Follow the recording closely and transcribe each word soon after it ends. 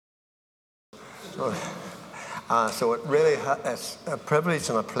So it really it's a privilege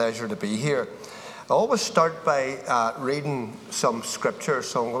and a pleasure to be here. I always start by reading some scripture.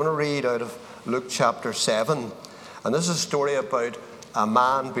 So I'm going to read out of Luke chapter 7. And this is a story about a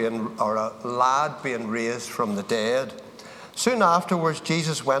lad being raised from the dead. Soon afterwards,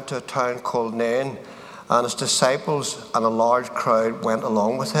 Jesus went to a town called Nain, and his disciples and a large crowd went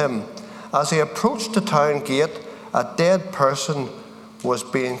along with him. As he approached the town gate, a dead person was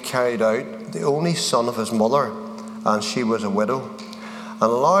being carried out, the only son of his mother, and she was a widow. And a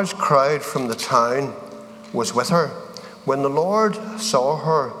large crowd from the town was with her. When the Lord saw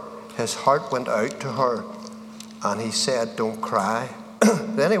her, his heart went out to her, and he said, "Don't cry."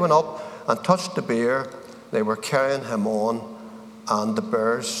 Then he went up and touched the bier. They were carrying him on, and the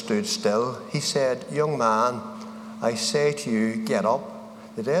bearers stood still. He said, "Young man, I say to you, get up."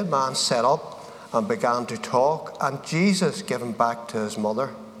 The dead man sat up and began to talk, and Jesus gave him back to his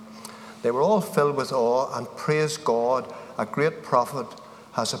mother. They were all filled with awe and praised God. "A great prophet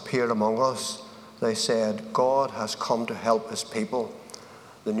has appeared among us." They said, "God has come to help his people."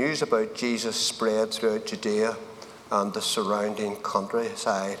 The news about Jesus spread throughout Judea and the surrounding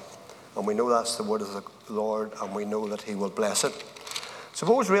countryside. And we know that's the word of the Lord, and we know that he will bless it.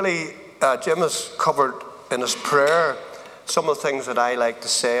 Suppose really Jim has covered in his prayer some of the things that I like to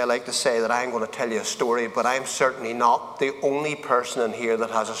say. I like to say that I'm going to tell you a story, but I'm certainly not the only person in here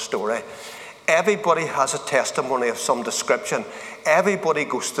that has a story. Everybody has a testimony of some description. Everybody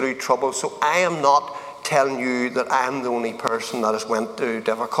goes through trouble, so I am not telling you that I'm the only person that has went through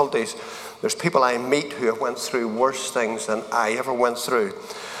difficulties. There's people I meet who have went through worse things than I ever went through.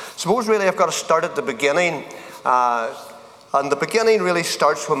 Suppose really I've got to start at the beginning. And the beginning really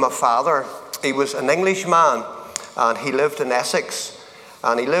starts with my father. He was an Englishman, and he lived in Essex.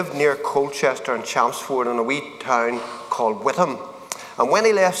 And he lived near Colchester and Chelmsford in a wee town called Whittam. And when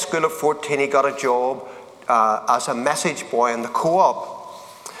he left school at 14, he got a job as a message boy in the co-op.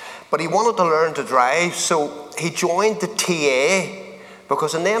 But he wanted to learn to drive, so he joined the TA,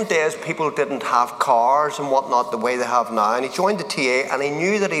 because in them days people didn't have cars and whatnot the way they have now. And he joined the TA, and he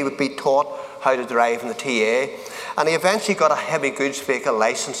knew that he would be taught how to drive in the TA. And he eventually got a heavy goods vehicle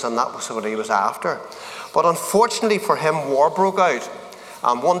license, and that was what he was after. But unfortunately for him, war broke out.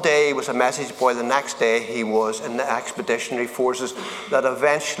 And one day he was a message boy, the next day he was in the expeditionary forces that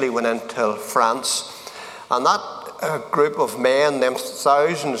eventually went into France. And that group of men, them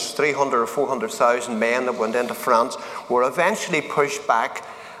thousands, 300 or 400,000 men that went into France, were eventually pushed back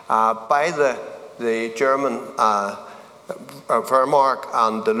by the German Wehrmacht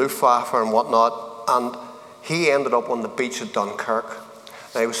and the Luftwaffe and whatnot, and he ended up on the beach of Dunkirk.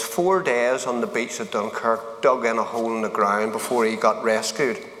 Now, he was 4 days on the beach of Dunkirk, dug in a hole in the ground before he got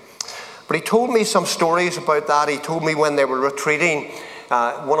rescued. But he told me some stories about that. He told me when they were retreating,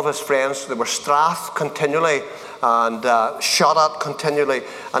 one of his friends, they were strafed continually and shot at continually.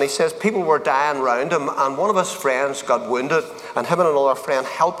 And he says people were dying around him, and one of his friends got wounded, and him and another friend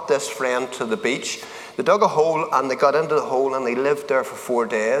helped this friend to the beach. They dug a hole, and they got into the hole, and they lived there for 4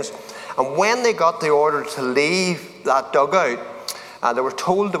 days. And when they got the order to leave that dugout, they were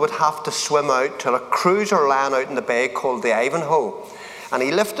told they would have to swim out till a cruiser ran out in the bay called the Ivanhoe. And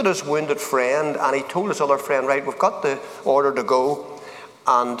he lifted his wounded friend, and he told his other friend, "Right, we've got the order to go."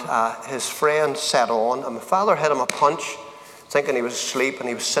 And his friend sat on, and my father hit him a punch, thinking he was asleep, and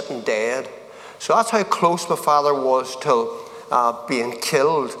he was sitting dead. So that's how close my father was to being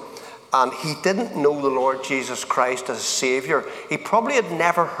killed. And he didn't know the Lord Jesus Christ as a Saviour. He probably had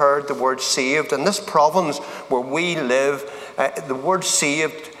never heard the word saved. In this province where we live, the word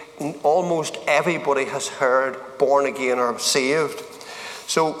saved, almost everybody has heard born again or saved.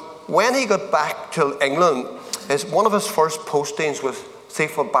 So when he got back to England, one of his first postings was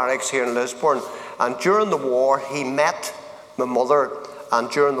Thiefel Barracks here in Lisburn. And during the war, he met my mother, and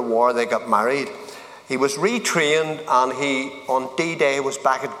during the war, they got married. He was retrained, and he, on D-Day, was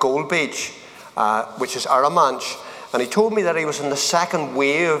back at Gold Beach, which is Arromanch. And he told me that he was in the second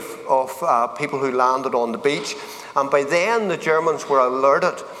wave of people who landed on the beach. And by then, the Germans were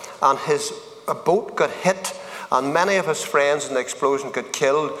alerted, and his boat got hit, and many of his friends in the explosion got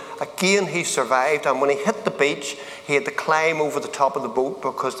killed. Again, he survived, and when he hit the beach, he had to climb over the top of the boat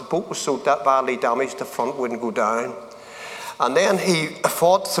because the boat was so badly damaged the front wouldn't go down. And then he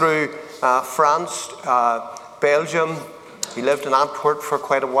fought through France, Belgium. He lived in Antwerp for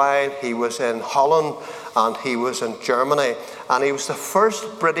quite a while. He was in Holland, and he was in Germany. And he was the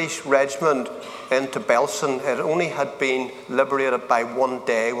first British regiment into Belsen. It only had been liberated by 1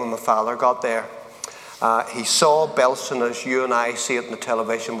 day when my father got there. He saw Belsen as you and I see it on the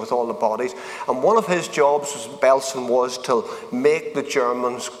television with all the bodies. And one of his jobs as Belsen was to make the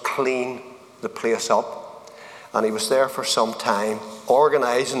Germans clean the place up. And he was there for some time,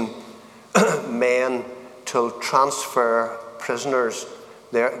 organising men to transfer prisoners.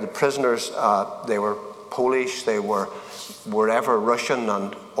 The prisoners, they were Polish, they were wherever, Russian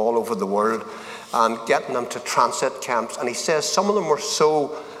and all over the world, and getting them to transit camps. And he says some of them were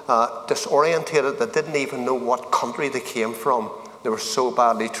so disorientated that didn't even know what country they came from. They were so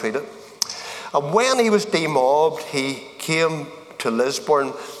badly treated. And when he was demobbed, he came to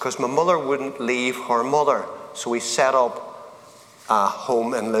Lisburn because my mother wouldn't leave her mother. So he set up a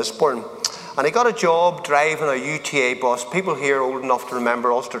home in Lisburn. And he got a job driving a UTA bus. People here old enough to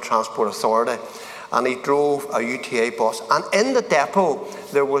remember Ulster Transport Authority. And he drove a UTA bus. And in the depot,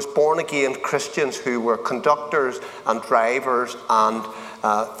 there was born-again Christians who were conductors and drivers and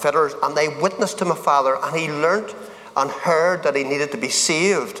fitters. And they witnessed to my father. And he learnt and heard that he needed to be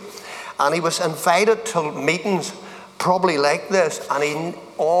saved. And he was invited to meetings probably like this. And he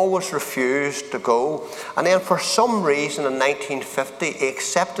always refused to go. And then for some reason in 1950, he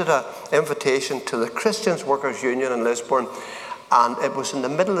accepted an invitation to the Christians Workers Union in Lisburn. And it was in the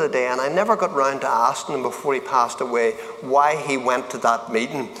middle of the day, and I never got round to asking him before he passed away why he went to that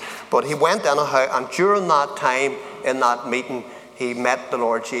meeting. But he went anyhow, and during that time in that meeting, he met the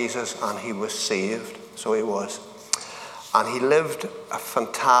Lord Jesus and he was saved. So he was. And he lived a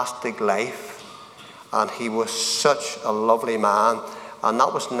fantastic life. And he was such a lovely man. And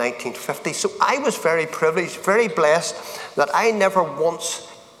that was 1950. So I was very privileged, very blessed that I never once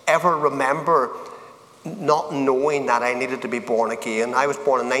ever remember not knowing that I needed to be born again. I was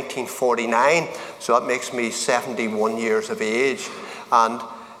born in 1949, so that makes me 71 years of age. And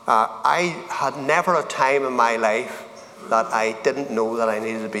I had never a time in my life that I didn't know that I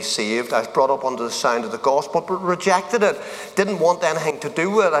needed to be saved. I was brought up under the sound of the gospel, but rejected it. Didn't want anything to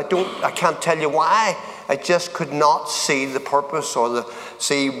do with it. I can't tell you why. I just could not see the purpose or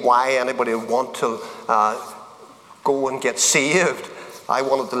see why anybody would want to go and get saved. I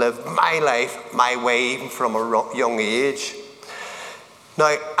wanted to live my life, my way, even from a young age.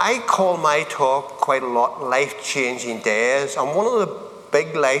 Now, I call my talk quite a lot life-changing days. And one of the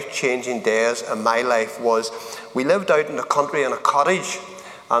big life-changing days in my life was we lived out in the country in a cottage.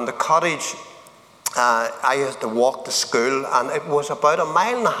 And the cottage, I had to walk to school. And it was about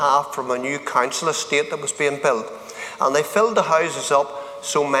 1.5 miles from a new council estate that was being built. And they filled the houses up,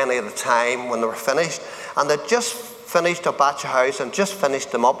 so many at a time, when they were finished. And they just finished a batch of houses and just finished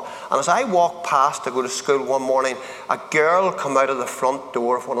them up. And as I walked past to go to school one morning, a girl came out of the front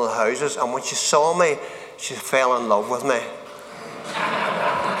door of one of the houses, and when she saw me, she fell in love with me.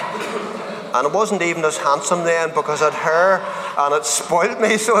 And it wasn't even as handsome then because it had hair and it spoiled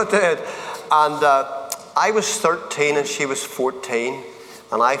me, so it did. And I was 13 and she was 14,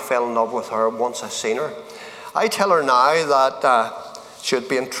 and I fell in love with her once I seen her. I tell her now that she would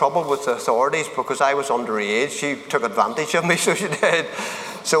be in trouble with the authorities because I was underage. She took advantage of me, so she did.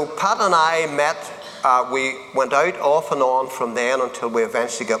 So Pat and I met. We went out off and on from then until we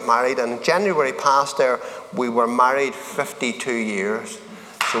eventually got married. And in January past there, we were married 52 years.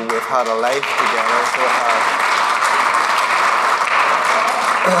 So we've had a life together. So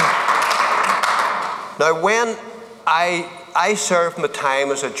Now, when I served my time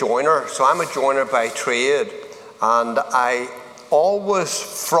as a joiner, so I'm a joiner by trade, and I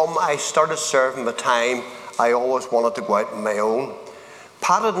started serving my time, I always wanted to go out on my own.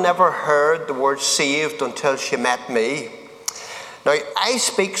 Pat had never heard the word saved until she met me. Now, I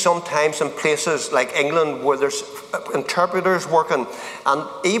speak sometimes in places like England where there's interpreters working,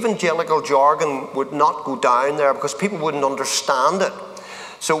 and evangelical jargon would not go down there because people wouldn't understand it.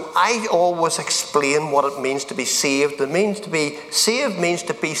 So I always explain what it means to be saved. Saved means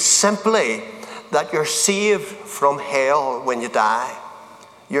to be simply that you're saved from hell when you die.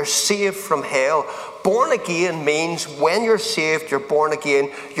 You're saved from hell. Born again means when you're saved, you're born again.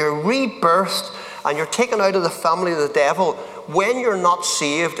 You're rebirthed and you're taken out of the family of the devil. When you're not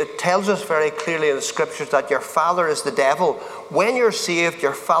saved, it tells us very clearly in the scriptures that your father is the devil. When you're saved,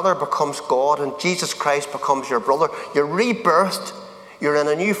 your father becomes God and Jesus Christ becomes your brother. You're rebirthed. You're in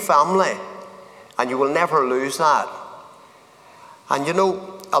a new family and you will never lose that. And you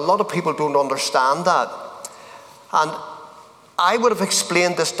know, a lot of people don't understand that. And I would have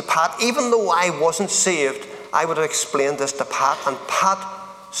explained this to Pat. Even though I wasn't saved, I would have explained this to Pat. And Pat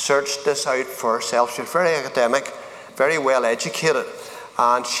searched this out for herself. She was very academic, very well educated.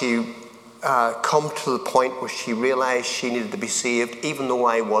 And she come to the point where she realized she needed to be saved, even though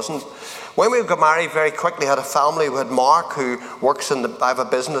I wasn't. When we got married, very quickly had a family. We had Mark, who works I have a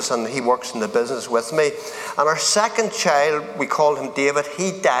business, and he works in the business with me. And our second child, we called him David,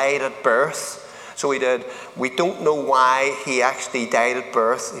 he died at birth. So he did. We don't know why he actually died at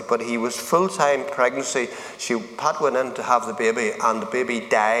birth, but he was full-time pregnancy. Pat went in to have the baby, and the baby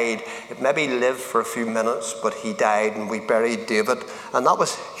died. It maybe lived for a few minutes, but he died, and we buried David. And that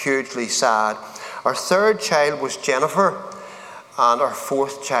was hugely sad. Our third child was Jennifer, and our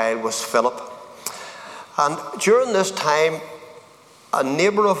fourth child was Philip. And during this time, a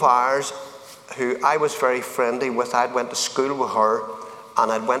neighbour of ours, who I was very friendly with, I'd went to school with her, and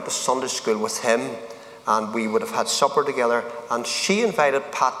I'd went to Sunday school with him, and we would have had supper together, and she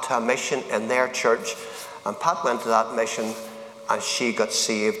invited Pat to a mission in their church, and Pat went to that mission, and she got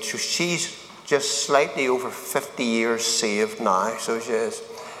saved. So she's just slightly over 50 years saved now, so she is.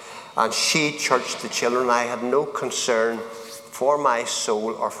 And she churched the children. I had no concern for my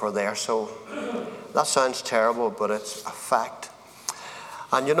soul or for their soul. That sounds terrible, but it's a fact.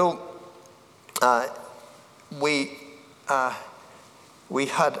 And you know, we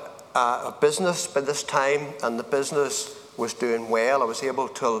had a business by this time, and the business was doing well. I was able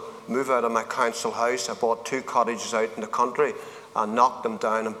to move out of my council house. I bought 2 cottages out in the country and knocked them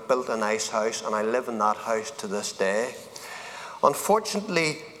down and built a nice house, and I live in that house to this day.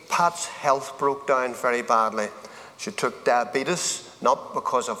 Unfortunately, Pat's health broke down very badly. She took diabetes, not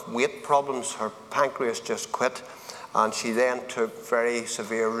because of weight problems. Her pancreas just quit. And she then took very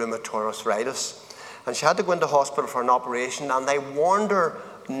severe rheumatoid arthritis. And she had to go into hospital for an operation, and they warned her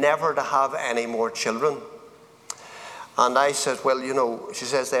never to have any more children. And I said, well, you know, she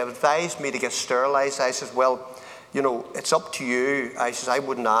says, they have advised me to get sterilised. I said, well, you know, it's up to you. I said, I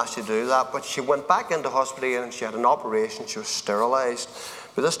wouldn't ask you to do that. But she went back into hospital and she had an operation. She was sterilised.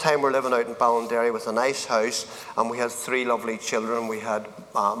 But this time we're living out in Ballinderry with a nice house, and we had 3 lovely children. We had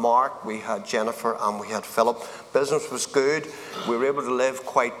Mark, we had Jennifer, and we had Philip. Business was good. We were able to live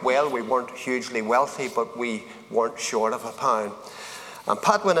quite well. We weren't hugely wealthy, but we weren't short of a pound. And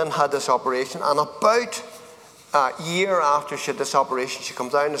Pat went in and had this operation, and about a year after she had this operation, she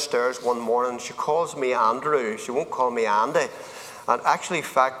comes down the stairs one morning and she calls me Andrew. She won't call me Andy. And actually, in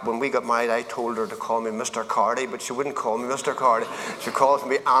fact, when we got married, I told her to call me Mr. Cardy, but she wouldn't call me Mr. Cardy. She calls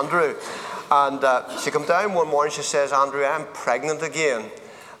me Andrew. And she come down one morning, she says, Andrew, I'm pregnant again.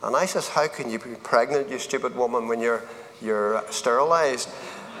 And I says, how can you be pregnant, you stupid woman, when you're sterilised?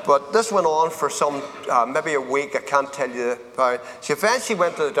 But this went on for some, maybe a week, I can't tell you about. She eventually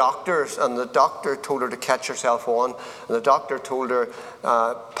went to the doctors, and the doctor told her to catch herself on. And the doctor told her,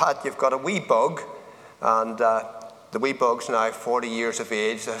 Pat, you've got a wee bug. And the wee bug's now 40 years of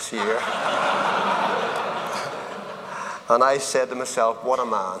age this year. And I said to myself, what a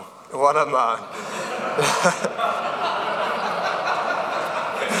man, what a man.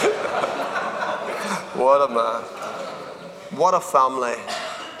 What a man. What a family.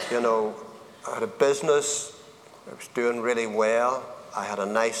 You know, I had a business, I was doing really well, I had a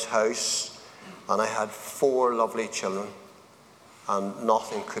nice house, and I had 4 lovely children, and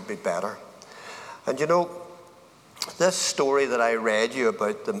nothing could be better. And you know, this story that I read you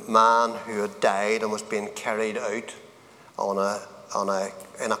about the man who had died and was being carried out in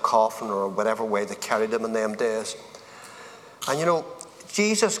a coffin, or whatever way they carried him in them days. And you know,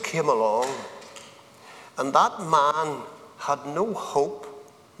 Jesus came along, and that man had no hope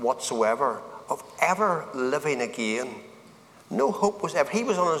whatsoever of ever living again. No hope was ever. He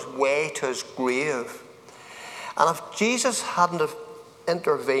was on his way to his grave. And if Jesus hadn't have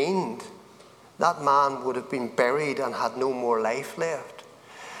intervened, that man would have been buried and had no more life left.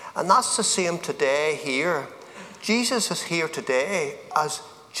 And that's the same today here. Jesus is here today as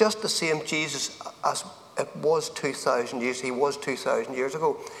just the same Jesus as it was 2,000 years. He was 2,000 years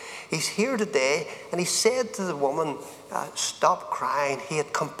ago. He's here today, and he said to the woman, stop crying. He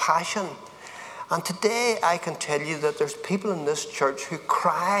had compassion. And today I can tell you that there's people in this church who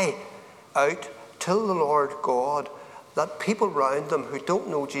cry out to the Lord God that people around them who don't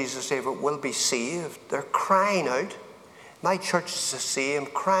know Jesus ever will be saved. They're crying out. My church is the same,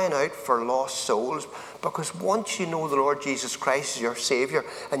 crying out for lost souls, because once you know the Lord Jesus Christ is your Saviour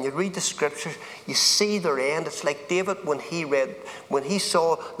and you read the Scriptures, you see their end. It's like David when he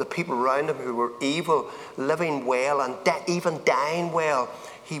saw the people around him who were evil, living well and even dying well,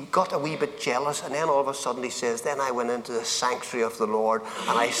 he got a wee bit jealous, and then all of a sudden he says, then I went into the sanctuary of the Lord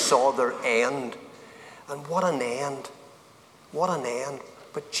and I saw their end. And what an end. What an end.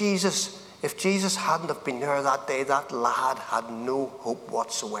 But Jesus, if Jesus hadn't have been there that day, that lad had no hope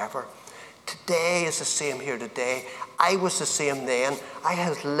whatsoever. Today is the same here today. I was the same then. I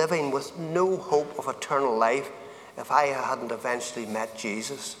was living with no hope of eternal life if I hadn't eventually met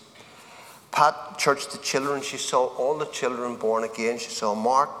Jesus. Pat churched the children. She saw all the children born again. She saw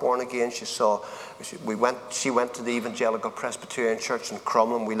Mark born again. She went to the Evangelical Presbyterian Church in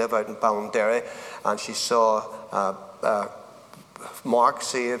Crumlin. We live out in Ballinderry, and she saw Mark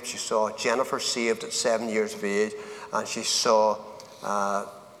saved. She saw Jennifer saved at 7 years of age, and she saw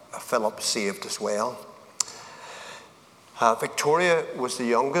Philip saved as well. Victoria was the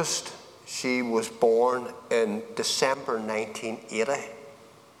youngest. She was born in December 1980.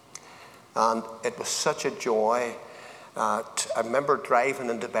 And it was such a joy. I remember driving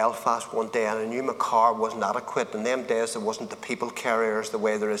into Belfast one day, and I knew my car wasn't adequate. In them days, there wasn't the people carriers the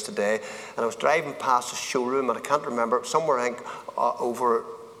way there is today. And I was driving past a showroom, and I can't remember, somewhere I think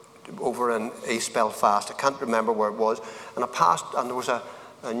over in East Belfast. I can't remember where it was. And I passed, and there was a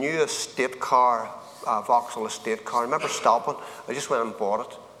new estate car, Vauxhall estate car. I remember stopping. I just went and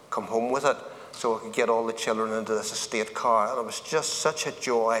bought it, come home with it, so I could get all the children into this estate car. And it was just such a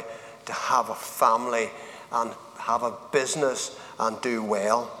joy to have a family and have a business and do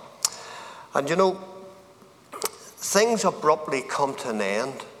well. And you know, things abruptly come to an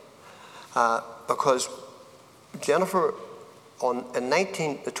end because Jennifer, the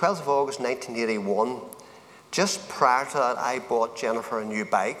 12th of August 1981, just prior to that, I bought Jennifer a new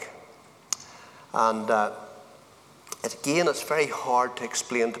bike. And again, it's very hard to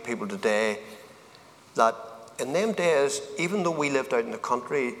explain to people today that in them days, even though we lived out in the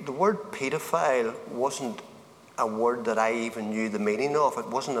country, the word paedophile wasn't a word that I even knew the meaning of. It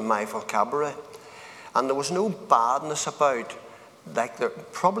wasn't in my vocabulary. And there was no badness about, like there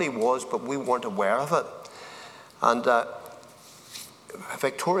probably was, but we weren't aware of it. And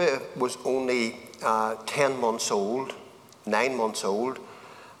Victoria was only 10 months old, 9 months old.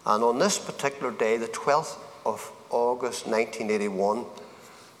 And on this particular day, the 12th of August 1981,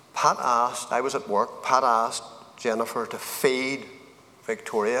 I was at work, Pat asked Jennifer to feed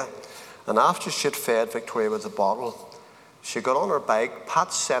Victoria. And after she'd fed Victoria with the bottle, she got on her bike,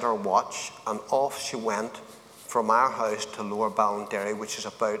 Pat set her watch, and off she went from our house to Lower Ballinderry, which is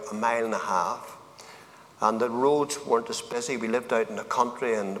about 1.5 miles. And the roads weren't as busy. We lived out in the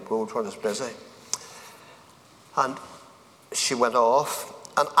country and the roads weren't as busy. And she went off,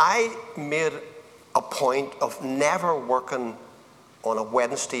 and I made a point of never working on a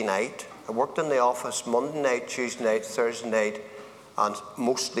Wednesday night. I worked in the office Monday night, Tuesday night, Thursday night, and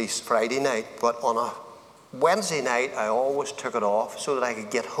mostly Friday night. But on a Wednesday night, I always took it off so that I could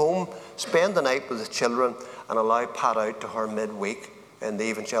get home, spend the night with the children, and allow Pat out to her midweek in the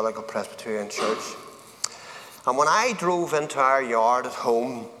Evangelical Presbyterian Church. And when I drove into our yard at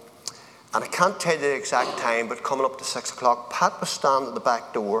home, and I can't tell you the exact time, but coming up to 6 o'clock, Pat was standing at the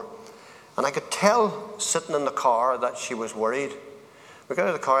back door, and I could tell sitting in the car that she was worried. We got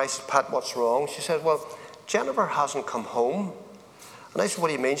out of the car, I said, Pat, what's wrong? She said, well, Jennifer hasn't come home. And I said, what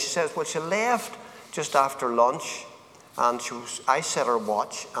do you mean? She says, well, she left just after lunch, and I set her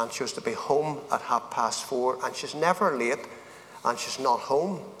watch, and she was to be home at 4:30, and she's never late, and she's not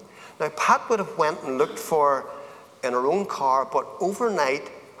home. Now, Pat would have went and looked for her in her own car, but overnight,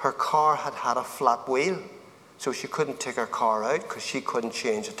 her car had had a flat wheel, so she couldn't take her car out because she couldn't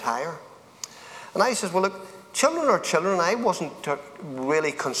change a tire. And I said, well, look, children are children. I wasn't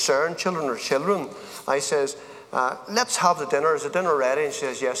really concerned. Children are children. I says, let's have the dinner. Is the dinner ready? And she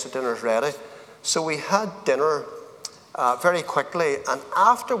says, yes, the dinner's ready. So we had dinner very quickly. And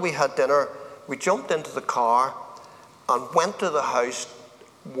after we had dinner, we jumped into the car and went to the house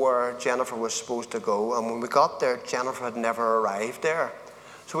where Jennifer was supposed to go. And when we got there, Jennifer had never arrived there.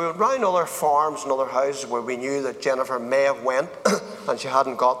 So we went round other farms and other houses where we knew that Jennifer may have went and she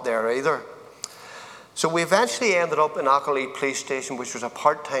hadn't got there either. So we eventually ended up in Achilles Police Station, which was a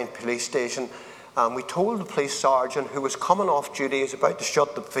part-time police station. And we told the police sergeant, who was coming off duty, he was about to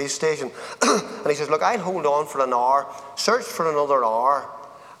shut the police station, and he says, look, I'll hold on for an hour, search for another hour,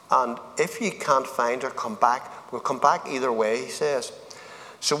 and if you can't find her, come back. We'll come back either way, he says.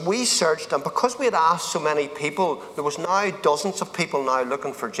 So we searched, and because we had asked so many people, there was now dozens of people now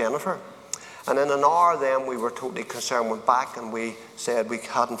looking for Jennifer. And in an hour then, we were totally concerned, went back and we said we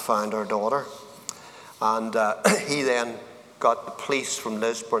hadn't found our daughter. And he then got the police from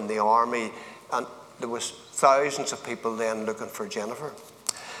Lisburn, the army, and there was thousands of people then looking for Jennifer.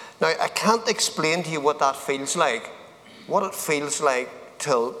 Now, I can't explain to you what that feels like, what it feels like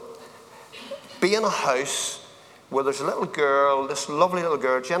to be in a house where there's a little girl, this lovely little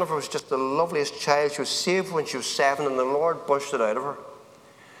girl. Jennifer was just the loveliest child. She was saved when she was 7, and the Lord pushed it out of her.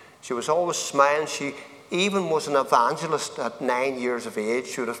 She was always smiling. She even was an evangelist at 9 years of age.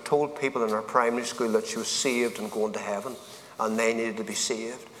 She would have told people in her primary school that she was saved and going to heaven, and they needed to be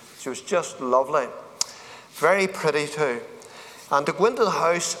saved. She was just lovely. Very pretty too. And to go into the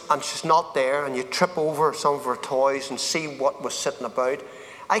house and she's not there, and you trip over some of her toys and see what was sitting about,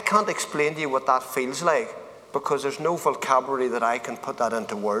 I can't explain to you what that feels like, because there's no vocabulary that I can put that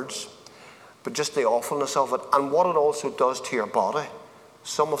into words. But just the awfulness of it, and what it also does to your body.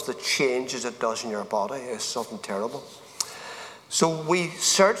 Some of the changes it does in your body is something terrible. So they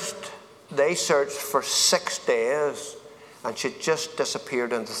searched for 6 days, and she just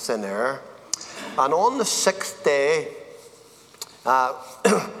disappeared into thin air. And on the 6th day,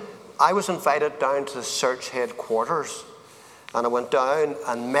 I was invited down to the search headquarters, and I went down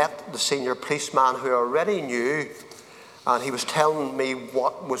and met the senior policeman who I already knew, and he was telling me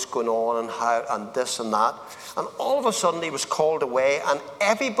what was going on and how and this and that. And all of a sudden he was called away, and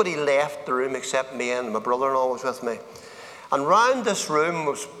everybody left the room except me, and my brother-in-law was with me. And round this room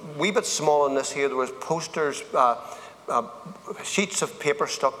was a wee bit smaller than this here. There was posters, sheets of paper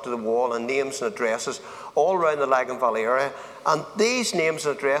stuck to the wall, and names and addresses all around the Lagan Valley area. And these names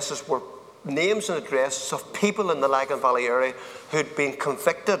and addresses were names and addresses of people in the Lagan Valley area who'd been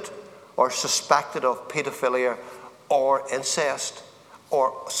convicted or suspected of paedophilia or incest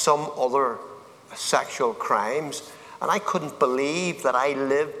or some other sexual crimes. And I couldn't believe that I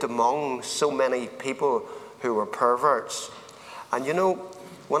lived among so many people who were perverts. And you know,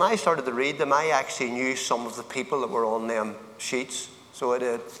 when I started to read them, I actually knew some of the people that were on them sheets. So I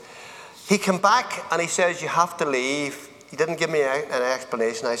did. He came back and he says, "You have to leave." He didn't give me an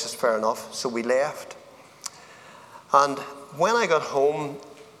explanation. I said, "Fair enough." So we left. And when I got home,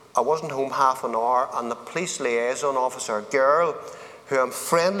 I wasn't home half an hour, and the police liaison officer, a girl who I'm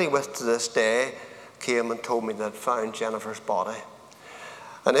friendly with to this day, came and told me they'd found Jennifer's body.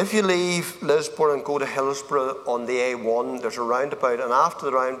 And if you leave Lisburn and go to Hillsborough on the A1, there's a roundabout, and after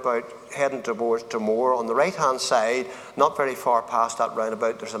the roundabout, heading towards Dromore, on the right-hand side, not very far past that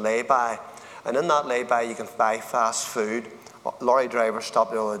roundabout, there's a lay-by. And in that lay-by, you can buy fast food. Lorry drivers stop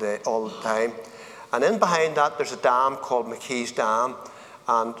there all the time. And in behind that, there's a dam called McKee's Dam,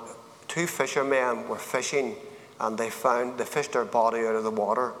 and 2 fishermen were fishing, and they fished her body out of the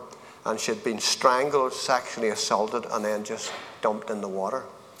water, and she'd been strangled, sexually assaulted, and then just dumped in the water.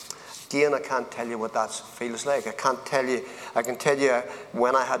 Again, I can't tell you what that feels like. I can tell you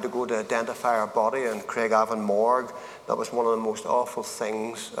when I had to go to identify her body in Craigavon morgue, that was one of the most awful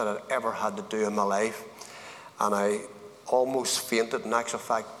things that I'd ever had to do in my life. And I almost fainted. In actual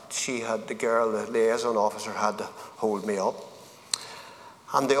fact, the liaison officer, had to hold me up.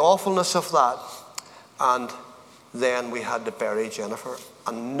 And the awfulness of that, and then we had to bury Jennifer,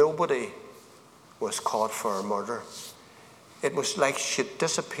 and nobody was caught for her murder. It was like she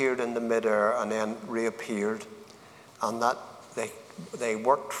disappeared in the midair and then reappeared, and that they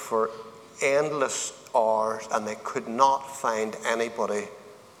worked for endless hours, and they could not find anybody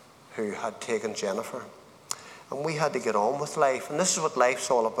who had taken Jennifer. And we had to get on with life, and this is what life's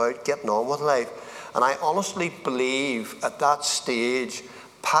all about, getting on with life. And I honestly believe at that stage,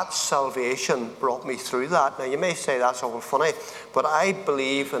 Pat's salvation brought me through that. Now you may say that's awful funny, but I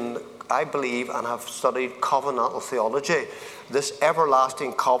believe and have studied covenantal theology, this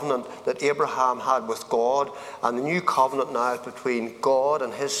everlasting covenant that Abraham had with God, and the new covenant now is between God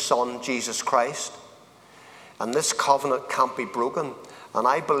and his Son, Jesus Christ. And this covenant can't be broken. And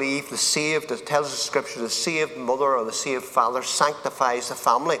I believe the saved, it tells the scripture, the saved mother or the saved father sanctifies the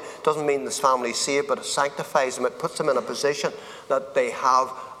family. It doesn't mean this family is saved, but it sanctifies them. It puts them in a position that they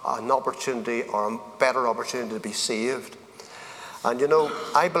have an opportunity or a better opportunity to be saved. And you know,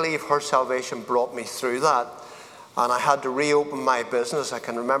 I believe her salvation brought me through that. And I had to reopen my business. I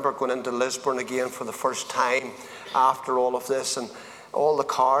can remember going into Lisburn again for the first time after all of this, and all the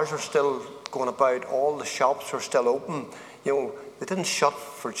cars were still going about, all the shops were still open. You know, they didn't shut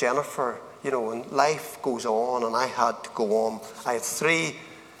for Jennifer, you know, and life goes on, and I had to go on. I had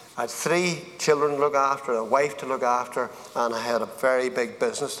three children to look after, a wife to look after, and I had a very big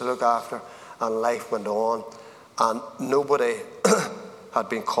business to look after, and life went on, and nobody had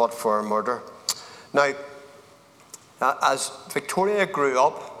been caught for a murder. Now, as Victoria grew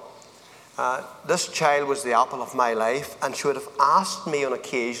up, this child was the apple of my life, and she would have asked me on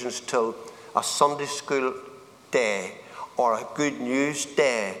occasions till a Sunday school day or a good news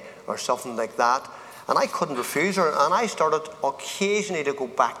day or something like that, and I couldn't refuse her, and I started occasionally to go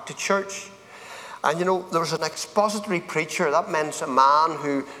back to church. And you know, there was an expository preacher. That meant a man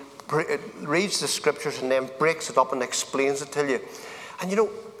who reads the scriptures and then breaks it up and explains it to you. And you know,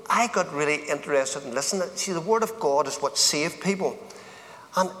 I got really interested in listening. See, the Word of God is what saved people.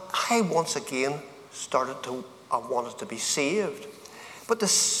 And I once again I wanted to be saved. But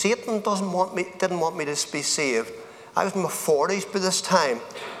Satan didn't want me to be saved. I was in my 40s by this time,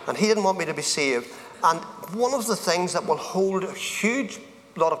 and he didn't want me to be saved. And one of the things that will hold a huge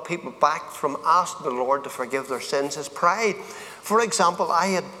lot of people back from asking the Lord to forgive their sins is pride. For example, I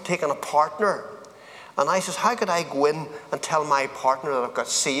had taken a partner, and I says, how could I go in and tell my partner that I've got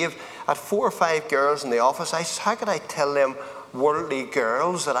saved? I had 4 or 5 girls in the office. I says, how could I tell them worldly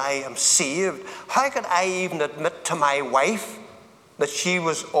girls that I am saved? How could I even admit to my wife that she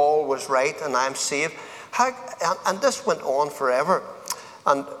was always right and I'm saved? And this went on forever.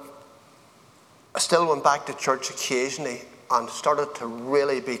 And I still went back to church occasionally and started to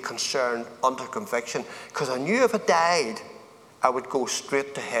really be concerned under conviction, because I knew if I died, I would go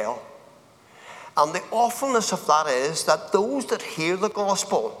straight to hell. And the awfulness of that is that those that hear the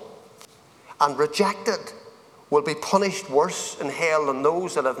gospel and reject it will be punished worse in hell than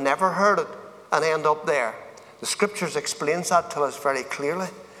those that have never heard it and end up there. The scriptures explains that to us very clearly.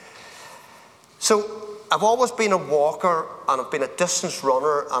 So I've always been a walker, and I've been a distance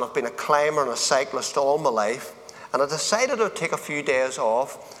runner, and I've been a climber and a cyclist all my life. And I decided to take a few days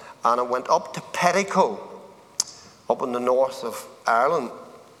off, and I went up to Petticoat, up in the north of Ireland,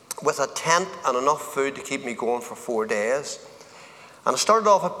 with a tent and enough food to keep me going for 4 days. And I started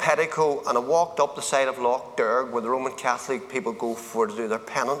off at Petticoat, and I walked up the side of Loch Derg, where the Roman Catholic people go for to do their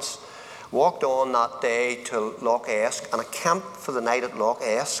penance. Walked on that day to Loch Esk, and I camped for the night at Loch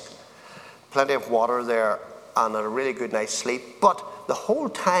Esk. Plenty of water there, and had a really good night's sleep. But the whole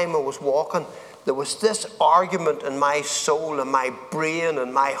time I was walking, there was this argument in my soul and my brain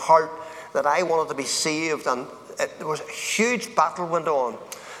and my heart that I wanted to be saved, and there was a huge battle went on.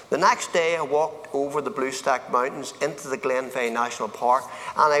 The next day I walked over the Blue Stack Mountains into the Glenveigh National Park,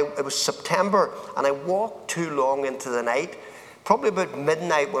 and it was September, and I walked too long into the night. Probably about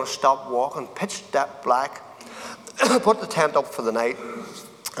midnight when I stopped walking, pitch black. Put the tent up for the night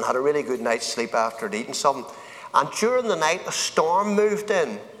and had a really good night's sleep after eating something. And during the night, a storm moved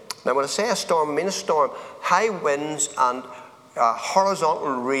in. Now, when I say a storm, I mean a storm. High winds and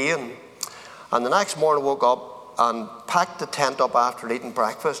horizontal rain. And the next morning I woke up and packed the tent up after eating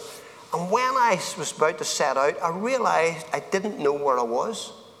breakfast. And when I was about to set out, I realised I didn't know where I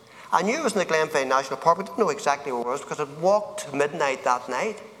was. I knew I was in the Glenveigh National Park, but I didn't know exactly where I was because I'd walked to midnight that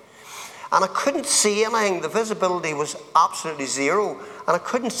night. And I couldn't see anything. The visibility was absolutely zero. And I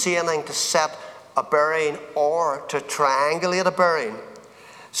couldn't see anything to set a bearing or to triangulate a bearing.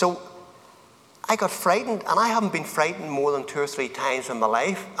 So I got frightened, and I haven't been frightened more than 2 or 3 times in my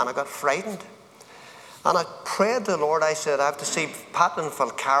life, and I got frightened. And I prayed to the Lord. I said, I have to see Pat in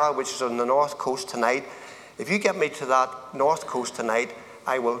Falcarra, which is on the north coast tonight. If you get me to that north coast tonight,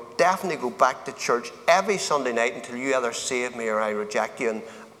 I will definitely go back to church every Sunday night until you either save me or I reject you. And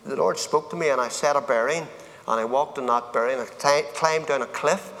the Lord spoke to me, and I set a bearing, and I walked on that bearing. I climbed down a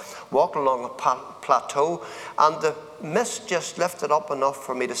cliff, walked along a plateau, and the mist just lifted up enough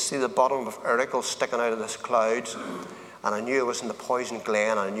for me to see the bottom of Errigal sticking out of this clouds. And I knew I was in the Poison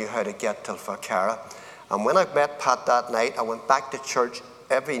Glen, and I knew how to get to Falcarra. And when I met Pat that night, I went back to church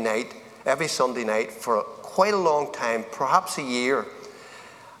every night, every Sunday night, for quite a long time, perhaps a year.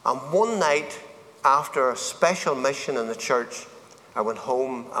 And one night, after a special mission in the church, I went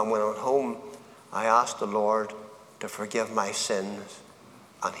home, and when I went home, I asked the Lord to forgive my sins,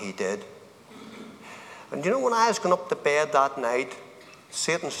 and He did. And you know, when I was going up to bed that night,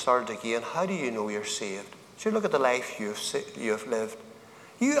 Satan started again, how do you know you're saved? So look at the life you've lived.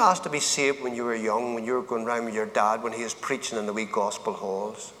 You asked to be saved when you were young, when you were going around with your dad when he was preaching in the wee gospel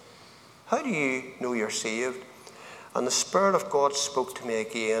halls. How do you know you're saved? And the Spirit of God spoke to me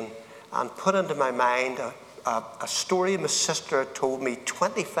again and put into my mind a story my sister had told me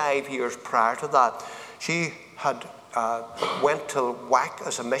 25 years prior to that. She had went to WAC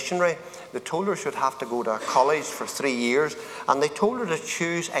as a missionary. They told her she would have to go to a college for 3 years, and they told her to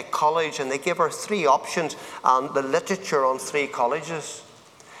choose a college, and they gave her 3 options and the literature on 3 colleges.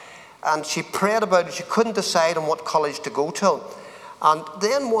 And she prayed about it. She couldn't decide on what college to go to. And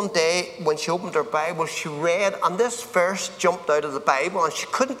then one day, when she opened her Bible, she read, and this verse jumped out of the Bible, and she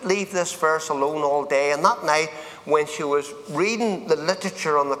couldn't leave this verse alone all day. And that night, when she was reading the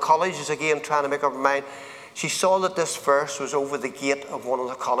literature on the colleges again, trying to make up her mind, she saw that this verse was over the gate of one of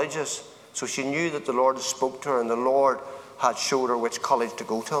the colleges. So she knew that the Lord had spoke to her, and the Lord had showed her which college to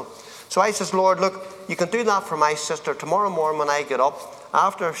go to. So I says, Lord, look, you can do that for my sister. Tomorrow morning when I get up,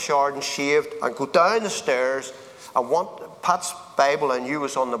 after I've showered and shaved, and go down the stairs, I want Pat's Bible, I knew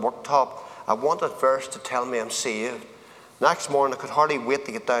was on the worktop. I want that verse to tell me I'm saved. Next morning, I could hardly wait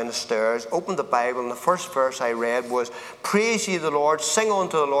to get down the stairs, opened the Bible, and the first verse I read was, praise ye the Lord, sing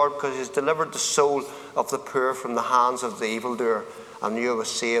unto the Lord, because He has delivered the soul of the poor from the hands of the evildoer. I knew I was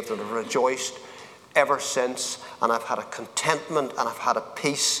saved, and I've rejoiced ever since, and I've had a contentment, and I've had a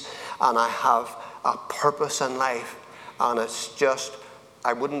peace, and I have a purpose in life. And it's just,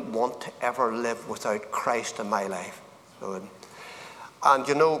 I wouldn't want to ever live without Christ in my life. And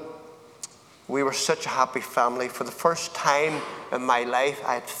you know, we were such a happy family. For the first time in my life,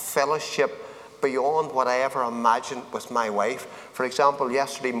 I had fellowship beyond what I ever imagined with my wife. For example,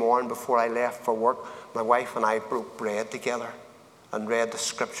 yesterday morning before I left for work, my wife and I broke bread together and read the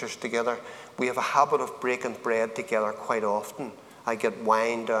scriptures together. We have a habit of breaking bread together quite often. I get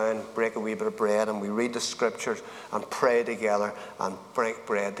wine down, break a wee bit of bread, and we read the scriptures and pray together and break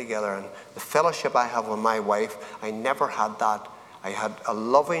bread together. And the fellowship I have with my wife, I never had that. I had a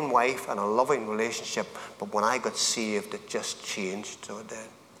loving wife and a loving relationship, but when I got saved, it just changed, so it did.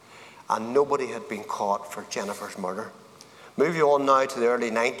 And nobody had been caught for Jennifer's murder. Moving on now to the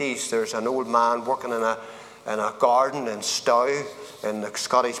early 90s, there's an old man working in a garden in Stow, in the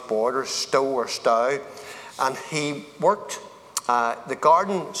Scottish borders, Stow or Stow, and he worked. The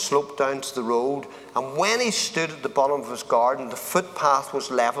garden sloped down to the road, and when he stood at the bottom of his garden, the footpath was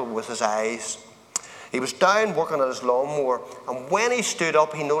level with his eyes. He was down working at his lawnmower, and when he stood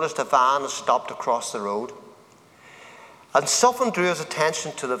up, he noticed a van had stopped across the road. And something drew his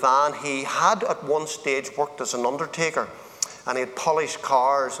attention to the van. He had at one stage worked as an undertaker, and he had polished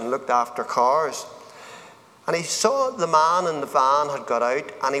cars and looked after cars. And he saw the man in the van had got out,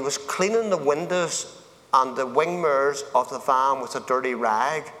 and he was cleaning the windows and the wing mirrors of the van with a dirty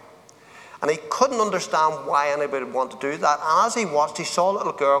rag. And he couldn't understand why anybody would want to do that. And as he watched, he saw a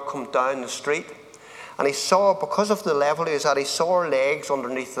little girl come down the street. And he saw, because of the level he was at, he saw her legs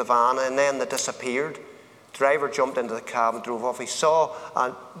underneath the van, and then they disappeared. The driver jumped into the cab and drove off. He saw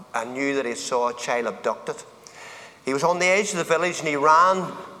and knew that he saw a child abducted. He was on the edge of the village, and he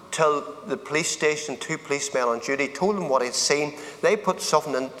ran till the police station. Two policemen on duty told him what he'd seen. They put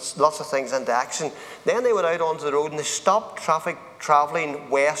lots of things into action. Then they went out onto the road, and they stopped traffic travelling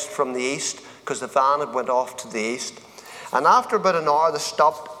west from the east, because the van had went off to the east. And after about an hour, they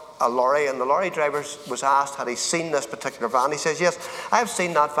stopped a lorry, and the lorry driver was asked had he seen this particular van. He says, yes, I've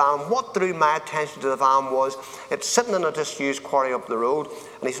seen that van. What drew my attention to the van was it's sitting in a disused quarry up the road.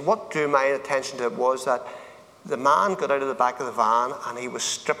 And he said, what drew my attention to it was that the man got out of the back of the van and he was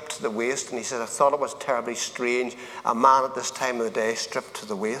stripped to the waist. And he said, I thought it was terribly strange, a man at this time of the day stripped to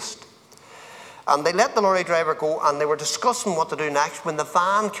the waist. And they let the lorry driver go, and they were discussing what to do next when the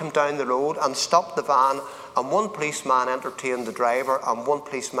van came down the road and stopped the van. And one policeman entertained the driver, and one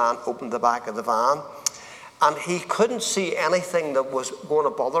policeman opened the back of the van. And he couldn't see anything that was going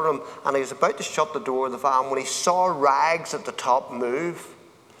to bother him. And he was about to shut the door of the van when he saw rags at the top move.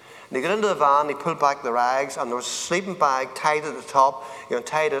 And he got into the van, he pulled back the rags, and there was a sleeping bag tied at the top. He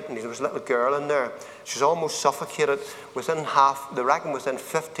untied it, and there was a little girl in there. She was almost suffocated. They reckon within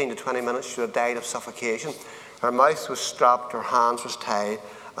 15 to 20 minutes she would have died of suffocation. Her mouth was strapped, her hands was tied,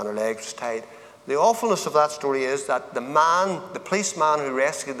 and her legs was tied. The awfulness of that story is that the policeman who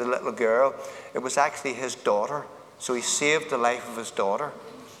rescued the little girl, it was actually his daughter. So he saved the life of his daughter.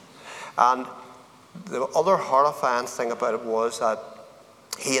 And the other horrifying thing about it was that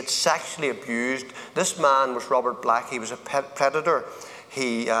he had sexually abused. This man was Robert Black. He was a predator.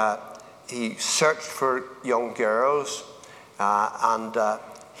 He searched for young girls, and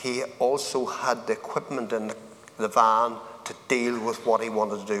he also had the equipment in the van to deal with what he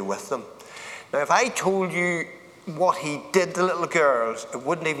wanted to do with them. Now, if I told you what he did to little girls, it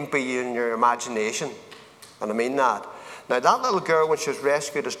wouldn't even be in your imagination. And I mean that. Now, that little girl, when she was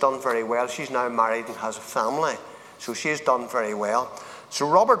rescued, has done very well. She's now married and has a family. So she's done very well. So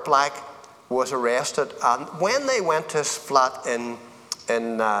Robert Black was arrested. And when they went to his flat in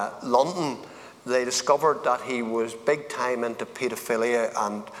London, they discovered that he was big time into paedophilia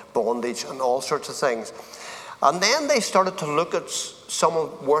and bondage and all sorts of things. And then they started to look at some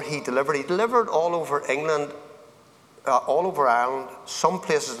of where he delivered. He delivered all over England, all over Ireland, some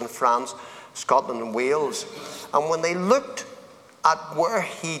places in France, Scotland and Wales. And when they looked at where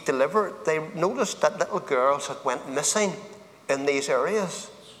he delivered, they noticed that little girls had went missing in these areas.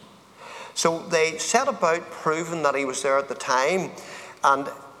 So they set about proving that he was there at the time. And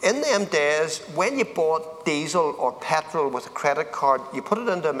in them days, when you bought diesel or petrol with a credit card, you put it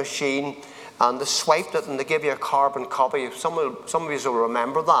into a machine and they swiped it and they gave you a carbon copy. Some of you will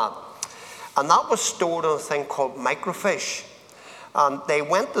remember that. And that was stored in a thing called microfiche. And they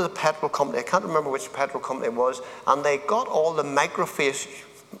went to the petrol company, I can't remember which petrol company it was, and they got all the microfiche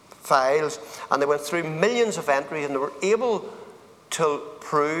files, and they went through millions of entries, and they were able to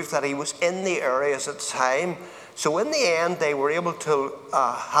prove that he was in the areas at the time. So in the end, they were able to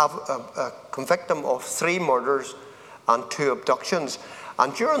convict him of 3 murders and 2 abductions.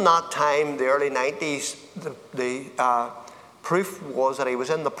 And during that time, the early 90s, Proof was that he was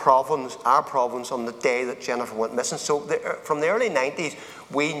in the province, our province, on the day that Jennifer went missing. So from the early 90s,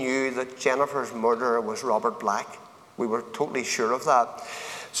 we knew that Jennifer's murderer was Robert Black. We were totally sure of that.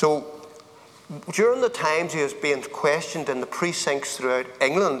 So during the times he was being questioned in the precincts throughout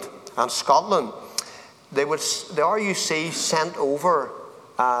England and Scotland, the RUC sent over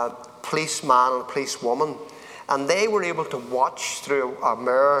a policeman and a policewoman, and they were able to watch through a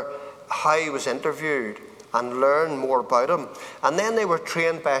mirror how he was interviewed and learn more about him. And then they were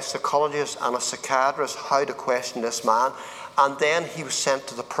trained by a psychologist and a psychiatrist how to question this man. And then he was sent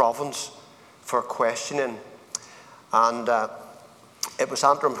to the province for questioning. And it was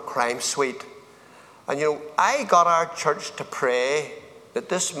Antrim Crime Suite. And I got our church to pray that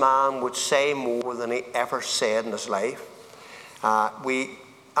this man would say more than he ever said in his life. We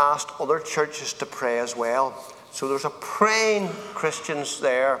asked other churches to pray as well. So there's a praying Christians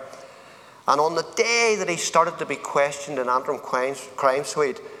there. And on the day that he started to be questioned in Antrim Crime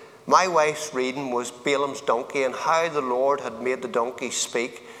Suite, my wife's reading was Balaam's donkey and how the Lord had made the donkey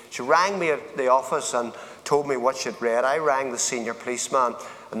speak. She rang me at the office and told me what she'd read. I rang the senior policeman,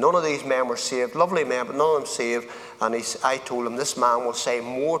 and none of these men were saved. Lovely men, but none of them saved. And I told him, this man will say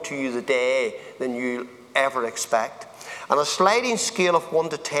more to you today than you'll ever expect. On a sliding scale of 1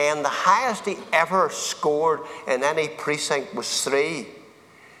 to 10, the highest he ever scored in any precinct was 3.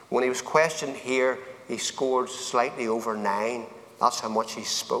 When he was questioned here, he scored slightly over 9. That's how much he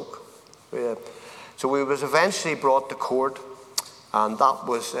spoke. So he was eventually brought to court, and that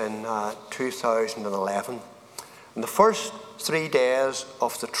was in 2011. In the first 3 days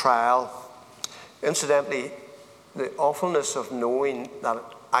of the trial, incidentally, the awfulness of knowing that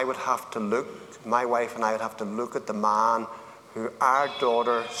I would have to look, my wife and I would have to look at the man who our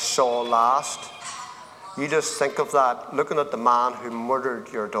daughter saw last. You just think of that, looking at the man who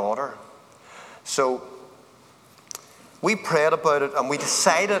murdered your daughter. So we prayed about it and we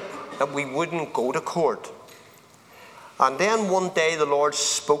decided that we wouldn't go to court. And then one day the Lord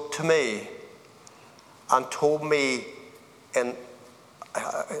spoke to me and told me in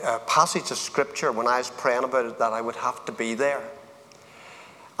a passage of scripture when I was praying about it that I would have to be there.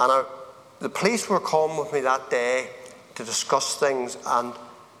 And the police were calling with me that day to discuss things, and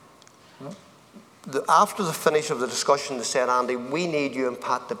after the finish of the discussion, they said, Andy, we need you and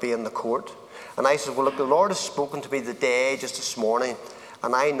Pat to be in the court. And I said, well, look, the Lord has spoken to me the day just this morning,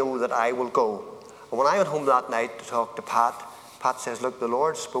 and I know that I will go. And when I went home that night to talk to Pat, Pat says, look, the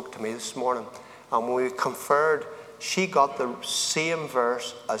Lord spoke to me this morning. And when we conferred, she got the same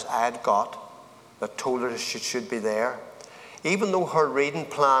verse as I had got that told her she should be there. Even though her reading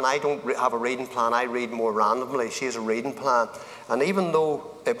plan, I don't have a reading plan, I read more randomly. She has a reading plan. And even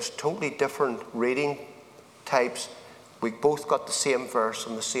though it was totally different reading types, we both got the same verse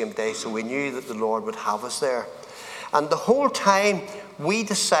on the same day, so we knew that the Lord would have us there. And the whole time we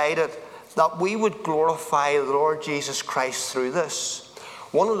decided that we would glorify the Lord Jesus Christ through this.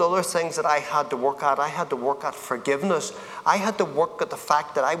 One of the other things that I had to work at forgiveness. I had to work at the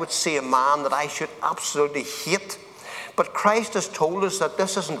fact that I would see a man that I should absolutely hate. But Christ has told us that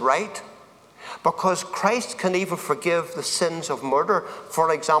this isn't right, because Christ can even forgive the sins of murder.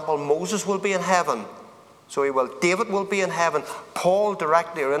 For example, Moses will be in heaven. So he will. David will be in heaven. Paul,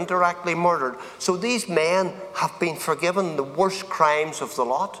 directly or indirectly murdered. So these men have been forgiven the worst crimes of the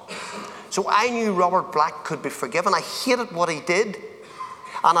lot. So I knew Robert Black could be forgiven. I hated what he did.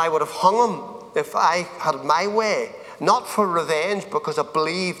 And I would have hung him if I had it my way. Not for revenge, because I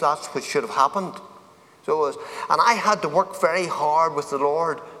believe that's what should have happened. So it was. And I had to work very hard with the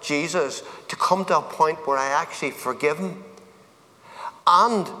Lord Jesus to come to a point where I actually forgive him.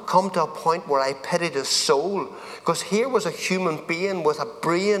 And come to a point where I pitied his soul. Because here was a human being with a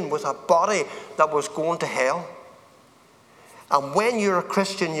brain, with a body that was going to hell. And when you're a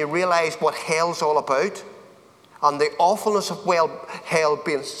Christian, you realize what hell's all about. And the awfulness of hell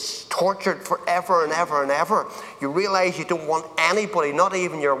being tortured forever and ever and ever. You realize you don't want anybody, not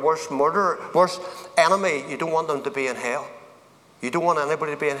even your worst murderer, worst enemy, you don't want them to be in hell. You don't want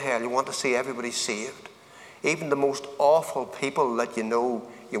anybody to be in hell. You want to see everybody saved. Even the most awful people that you know,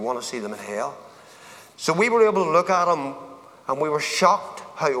 you want to see them in hell. So we were able to look at him, and we were shocked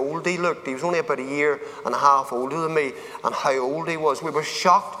how old he looked. He was only about 1.5 years older than me, and how old he was. We were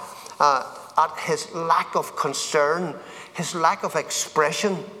shocked at his lack of concern, his lack of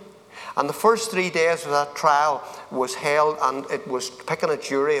expression. And the first 3 days of that trial was held, and it was picking a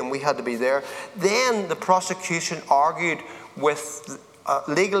jury, and we had to be there. Then the prosecution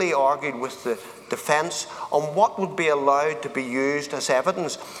legally argued with the defence on what would be allowed to be used as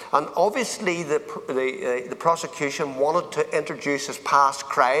evidence. And obviously the prosecution wanted to introduce his past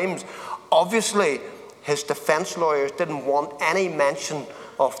crimes. Obviously, his defense lawyers didn't want any mention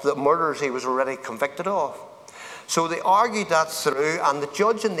of the murders he was already convicted of. So they argued that through, and the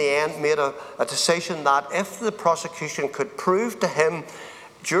judge in the end made a decision that if the prosecution could prove to him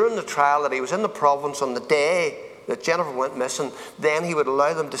during the trial that he was in the province on the day that Jennifer went missing, then he would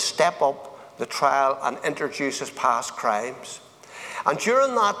allow them to step up the trial and introduce his past crimes. And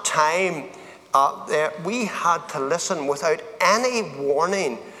during that time, we had to listen without any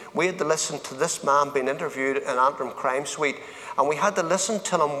warning. We had to listen to this man being interviewed in Antrim Crime Suite, and we had to listen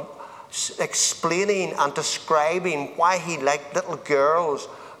to him explaining and describing why he liked little girls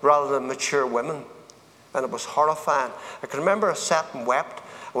rather than mature women. And it was horrifying. I can remember I sat and wept.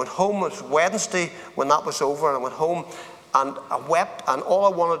 I went home, it was Wednesday when that was over, and I went home and I wept, and all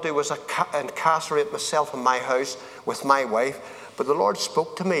I wanted to do was incarcerate myself in my house with my wife. But the Lord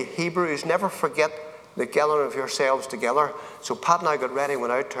spoke to me, Hebrews, never forget the gathering of yourselves together. So Pat and I got ready,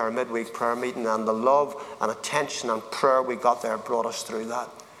 went out to our midweek prayer meeting, and the love and attention and prayer we got there brought us through that.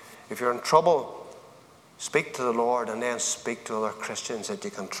 If you're in trouble, speak to the Lord, and then speak to other Christians that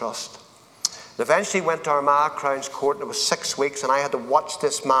you can trust. And eventually went to Armagh Crown's Court, and it was 6 weeks, and I had to watch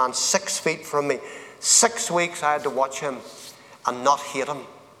this man 6 feet from me. 6 weeks I had to watch him and not hate him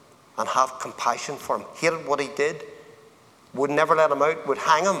and have compassion for him. Hated what he did, would never let him out, would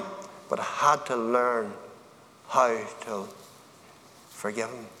hang him, but I had to learn how to forgive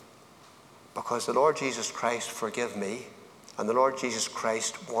him. Because the Lord Jesus Christ forgave me, and the Lord Jesus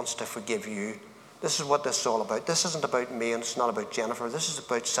Christ wants to forgive you. This is what this is all about. This isn't about me, and it's not about Jennifer. This is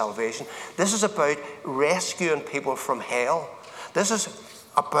about salvation. This is about rescuing people from hell. This is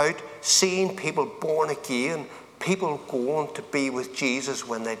about seeing people born again, people going to be with Jesus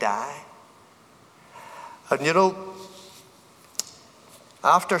when they die. And you know,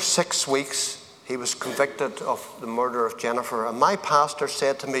 after 6 weeks, he was convicted of the murder of Jennifer. And my pastor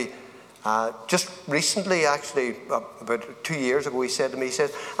said to me, just recently, actually, about 2 years ago, he said to me, he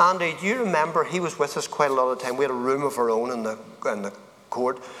says, Andy, do you remember, he was with us quite a lot of the time. We had a room of our own in the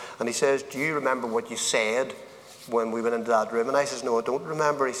court. And he says, do you remember what you said when we went into that room? And I says, no, I don't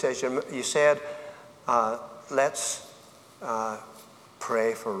remember. He says, you said, let's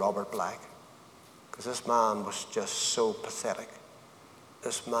pray for Robert Black. Because this man was just so pathetic.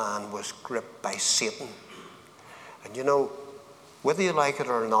 This man was gripped by Satan. And you know, whether you like it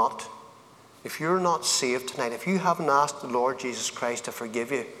or not, if you're not saved tonight, if you haven't asked the Lord Jesus Christ to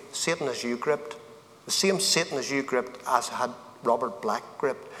forgive you, Satan has you gripped. The same Satan as you gripped as had Robert Black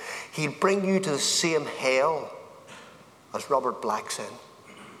gripped. He'll bring you to the same hell as Robert Black's in.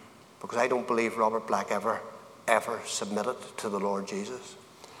 Because I don't believe Robert Black ever submitted to the Lord Jesus.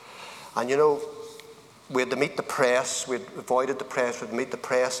 And you know, we had to meet the press. We avoided the press. We'd meet the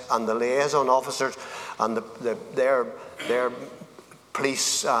press and the liaison officers and their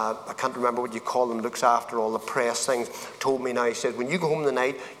police, I can't remember what you call them, looks after all the press things, told me now, he said, when you go home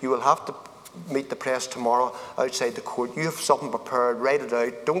tonight, you will have to meet the press tomorrow outside the court. You have something prepared, write it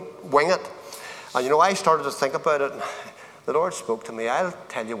out, don't wing it. And you know, I started to think about it. The Lord spoke to me, I'll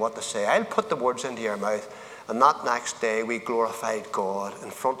tell you what to say. I'll put the words into your mouth. And that next day, we glorified God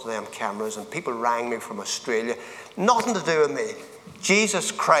in front of them cameras, and people rang me from Australia. Nothing to do with me.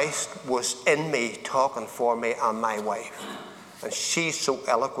 Jesus Christ was in me, talking for me and my wife. And she's so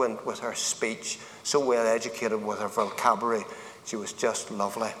eloquent with her speech, so well educated with her vocabulary. She was just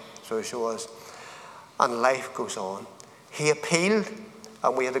lovely. So she was. And life goes on. He appealed,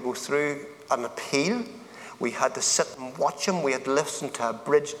 and we had to go through an appeal. We had to sit and watch him. We had to listen to a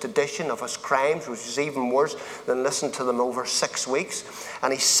abridged edition of his crimes, which is even worse than listen to them over 6 weeks.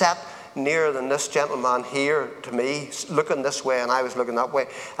 And he sat nearer than this gentleman here to me, looking this way, and I was looking that way.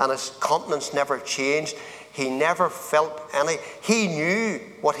 And his countenance never changed. He never felt any. He knew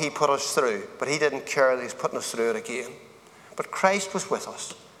what he put us through, but he didn't care that he's putting us through it again. But Christ was with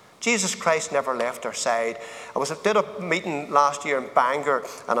us. Jesus Christ never left our side. I did a meeting last year in Bangor,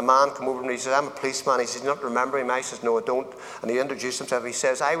 and a man came over to me. He says, I'm a policeman. He says, you don't remember him? I says, no, I don't. And he introduced himself. He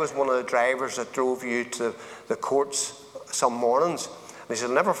says, I was one of the drivers that drove you to the courts some mornings. And he said,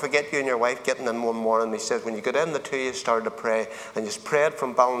 I'll never forget you and your wife getting in one morning. He says, when you got in, the two of you started to pray, and you prayed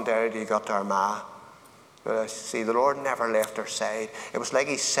from Ballinderry till you got to Armagh. See, the Lord never left our side. It was like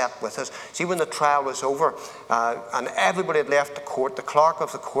he sat with us. See, when the trial was over and everybody had left the court, the clerk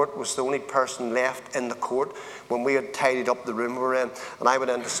of the court was the only person left in the court when we had tidied up the room we were in. And I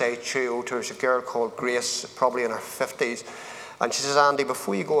went in to say cheerio to her. There's a girl called Grace, probably in her 50s. And she says, Andy,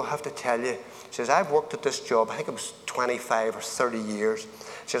 before you go, I have to tell you. She says, I've worked at this job, I think it was 25 or 30 years.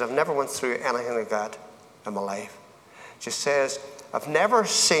 She says, I've never went through anything like that in my life. She says, I've never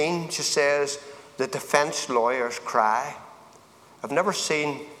seen, she says, the defense lawyers cry. I've never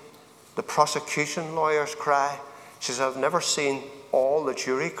seen the the prosecution lawyers cry. She says, I've never seen all the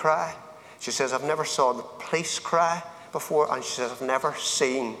jury cry. She says, I've never saw the police cry before. And she says, I've never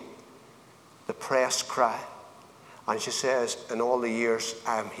seen the press cry. And she says, in all the years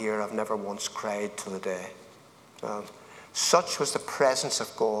I'm here, I've never once cried till the day. Such was the presence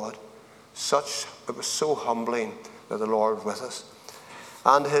of God. It was so humbling that the Lord with us.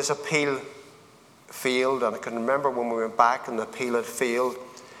 And his appeal failed. And I can remember when we went back and the appeal had failed.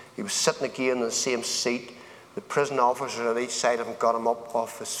 He was sitting again in the same seat. The prison officers at each side of him got him up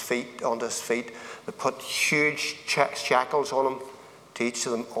onto his feet. They put huge shackles on him, to each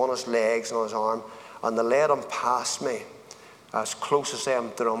of them, on his legs and on his arm. And they led him past me, as close as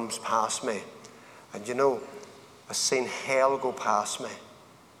them drums past me. And you know, I seen hell go past me.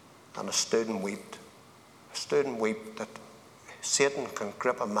 And I stood and wept. I stood and wept that Satan can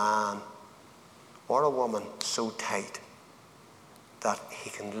grip a man or a woman so tight that he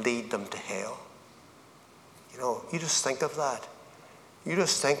can lead them to hell. You know, you just think of that. You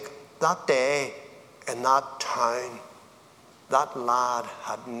just think that day in that town, that lad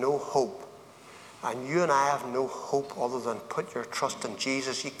had no hope. And you and I have no hope other than put your trust in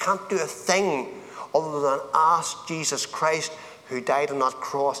Jesus. You can't do a thing other than ask Jesus Christ, who died on that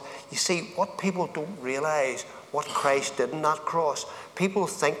cross. You see, what people don't realize, what Christ did on that cross. People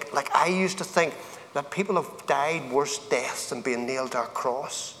think, like I used to think, that people have died worse deaths than being nailed to a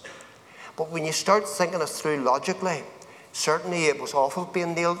cross. But when you start thinking it through logically, certainly it was awful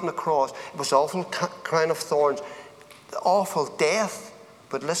being nailed on the cross. It was awful crown of thorns, awful death.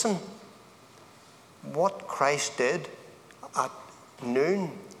 But listen, what Christ did at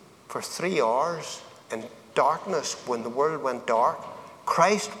noon for 3 hours in darkness when the world went dark,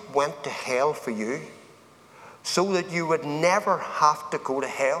 Christ went to hell for you so that you would never have to go to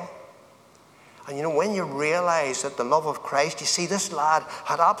hell. And you know, when you realize that the love of Christ, you see, this lad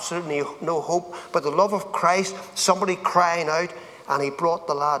had absolutely no hope, but the love of Christ, somebody crying out, and he brought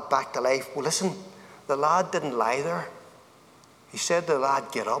the lad back to life. Well, listen, the lad didn't lie there. He said to the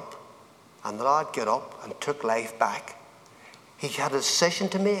lad, get up. And the lad got up and took life back. He had a decision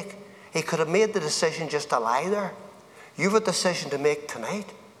to make. He could have made the decision just to lie there. You have a decision to make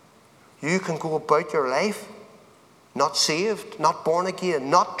tonight. You can go about your life not saved, not born again,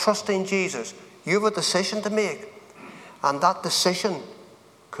 not trusting Jesus. You have a decision to make. And that decision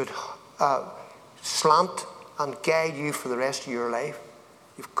could slant and guide you for the rest of your life.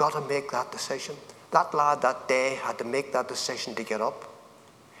 You've got to make that decision. That lad that day had to make that decision to get up.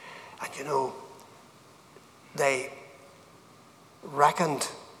 And you know, they reckoned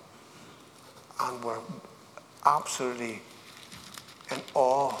and were absolutely in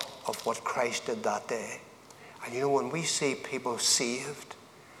awe of what Christ did that day. And you know, when we see people saved,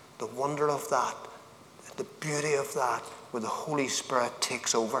 the wonder of that, the beauty of that, where the Holy Spirit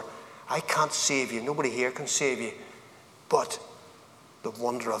takes over. I can't save you. Nobody here can save you. But the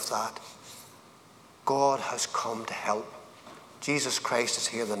wonder of that. God has come to help. Jesus Christ is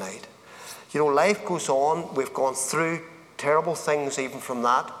here tonight. You know, life goes on. We've gone through terrible things even from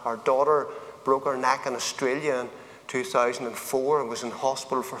that. Our daughter broke her neck in Australia in 2004 and was in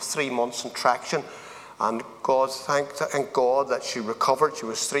hospital for 3 months in traction. And thank God that she recovered. She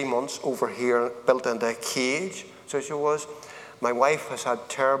was 3 months over here, built into a cage, so she was. My wife has had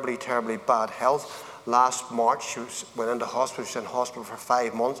terribly, terribly bad health. Last March, she went into hospital. She was in hospital for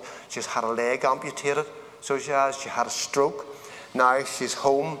 5 months. She's had a leg amputated, so she has. She had a stroke. Now she's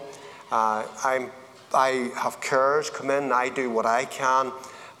home. I have carers come in. I do what I can.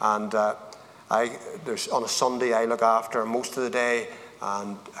 And on a Sunday, I look after her most of the day.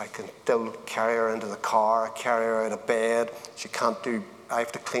 And I can still carry her into the car, carry her out of bed. She can't do, I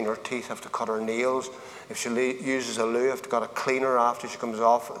have to clean her teeth, I have to cut her nails. If she uses a loo, I've got to clean her after she comes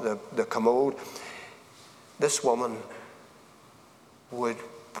off the commode. This woman would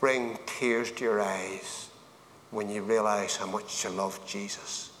bring tears to your eyes when you realize how much she loved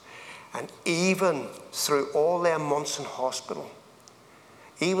Jesus. And even through all them months in hospital,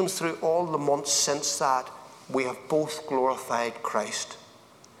 even through all the months since that, we have both glorified Christ.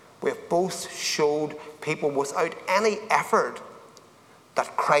 We have both showed people without any effort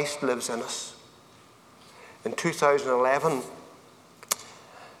that Christ lives in us. In 2011,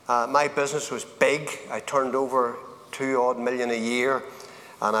 my business was big. I turned over 2 odd million a year,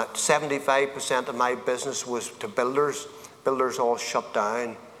 and 75% of my business was to builders. Builders all shut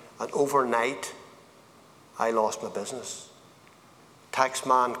down, and overnight, I lost my business.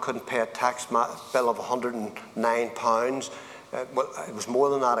 Taxman couldn't pay a tax bill of £109. It was more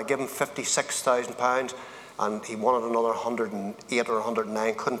than that. I gave him £56,000 and he wanted another 108 or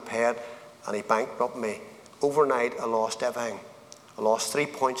 109, couldn't pay it, and he bankrupted me. Overnight, I lost everything. I lost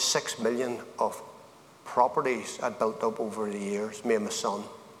 3.6 million of properties I'd built up over the years, me and my son.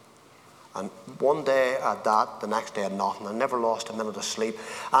 And one day I had that, the next day I had nothing. I never lost a minute of sleep.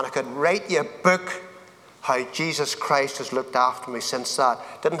 And I could write you a book how Jesus Christ has looked after me since that.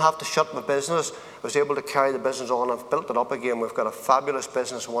 Didn't have to shut my business. I was able to carry the business on. I've built it up again. We've got a fabulous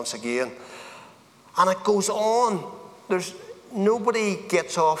business once again. And it goes on. Nobody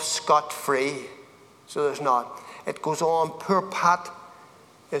gets off scot-free. So there's not. It goes on. Poor Pat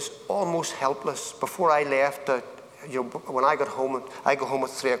is almost helpless. Before I left, when I got home, I go home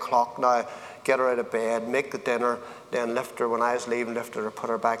at 3 o'clock now, get her out of bed, make the dinner, then lift her. When I was leaving, lift her, put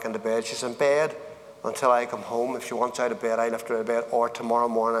her back into bed. She's in bed until I come home. If she wants out of bed, I lift her out of bed. Or tomorrow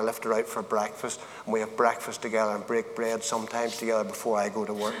morning, I lift her out for breakfast. And we have breakfast together and break bread sometimes together before I go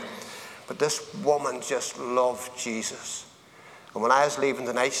to work. But this woman just loved Jesus. And when I was leaving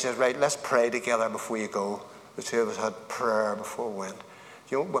tonight, she said, right, let's pray together before you go. The two of us had prayer before we went.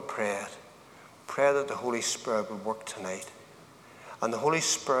 You know what we prayed? Pray that the Holy Spirit would work tonight. And the Holy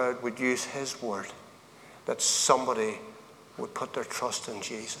Spirit would use His word, that somebody would put their trust in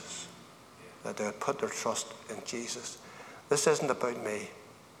Jesus. That they would put their trust in Jesus. This isn't about me.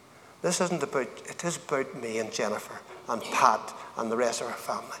 It is about me and Jennifer and Pat and the rest of our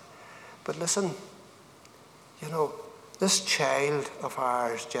family. But listen, this child of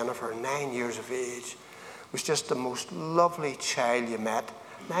ours, Jennifer, 9 years of age, was just the most lovely child you met.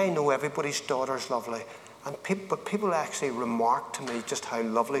 Now I know everybody's daughter's lovely, but people actually remarked to me just how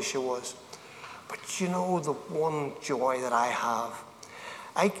lovely she was. But the one joy that I have,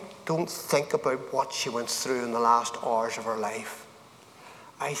 I don't think about what she went through in the last hours of her life.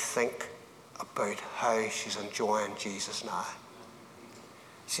 I think about how she's enjoying Jesus now.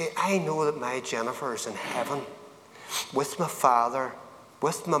 See, I know that my Jennifer is in heaven with my father,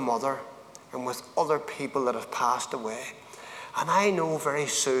 with my mother, and with other people that have passed away. And I know very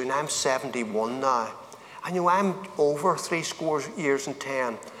soon, I'm 71 now, and I'm over 70 years and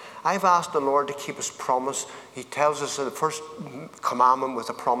 10. I've asked the Lord to keep His promise. He tells us that the first commandment with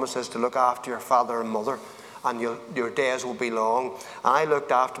the promise is to look after your father and mother, and your days will be long. And I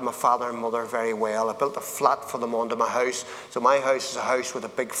looked after my father and mother very well. I built a flat for them onto my house. So my house is a house with a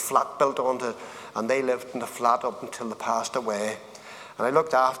big flat built onto it, and they lived in the flat up until they passed away. And I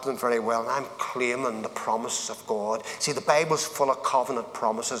looked after them very well, and I'm claiming the promises of God. See, the Bible's full of covenant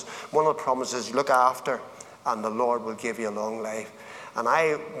promises. One of the promises is look after, and the Lord will give you a long life. And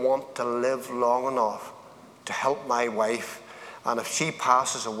I want to live long enough to help my wife. And if she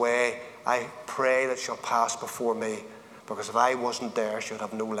passes away, I pray that she'll pass before me. Because if I wasn't there, she would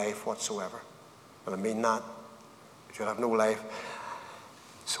have no life whatsoever. And I mean that. She would have no life.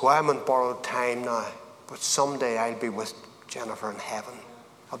 So I'm on borrowed time now. But someday I'll be with Jennifer in heaven.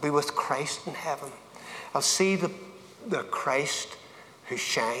 I'll be with Christ in heaven. I'll see the Christ who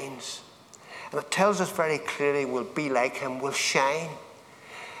shines. And it tells us very clearly we'll be like Him, we'll shine.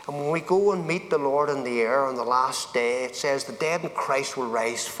 And when we go and meet the Lord in the air on the last day, it says the dead in Christ will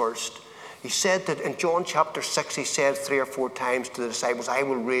rise first. He said that in John chapter 6, He said 3 or 4 times to the disciples, I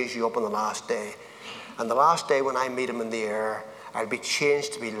will raise you up on the last day. And the last day when I meet Him in the air, I'll be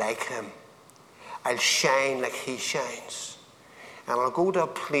changed to be like Him. I'll shine like He shines. And I'll go to a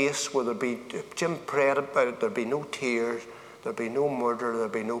place where Jim prayed about it, there'll be no tears, there'll be no murder, there'll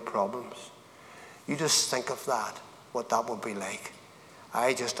be no problems. You just think of that, what that would be like.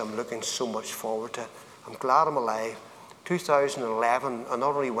 I just am looking so much forward to it. I'm glad I'm alive. 2011, I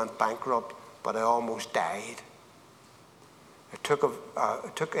not only went bankrupt, but I almost died. I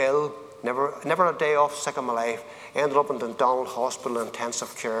took ill, never a day off sick in my life. Ended up in the Donald Hospital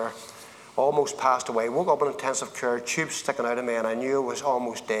intensive care. Almost passed away. Woke up in intensive care, tubes sticking out of me, and I knew I was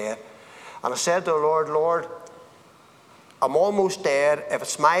almost dead. And I said to the Lord, Lord, I'm almost dead. If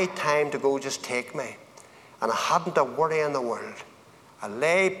it's my time to go, just take me. And I hadn't a worry in the world. I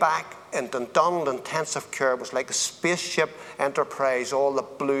lay back in Dundonald intensive care. It was like a spaceship Enterprise, all the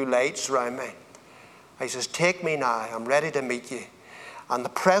blue lights around me. He says, take me now. I'm ready to meet you. And the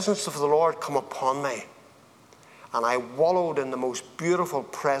presence of the Lord come upon me. And I wallowed in the most beautiful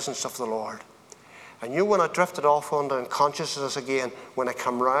presence of the Lord. And when I drifted off under unconsciousness again, when I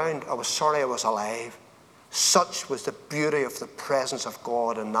came round, I was sorry I was alive. Such was the beauty of the presence of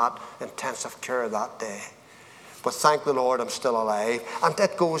God in that intensive care that day. But thank the Lord I'm still alive. And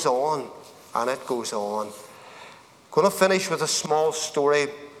it goes on. And it goes on. I'm going to finish with a small story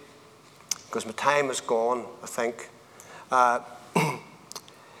because my time is gone, I think.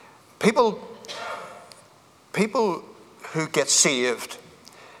 People who get saved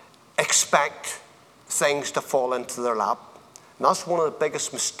expect things to fall into their lap. And that's one of the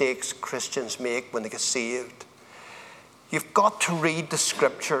biggest mistakes Christians make when they get saved. You've got to read the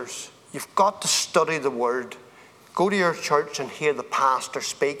scriptures. You've got to study the word. Go to your church and hear the pastor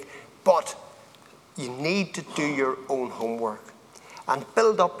speak. But you need to do your own homework and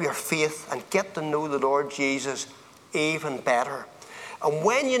build up your faith and get to know the Lord Jesus even better. And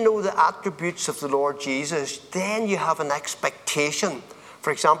when you know the attributes of the Lord Jesus, then you have an expectation.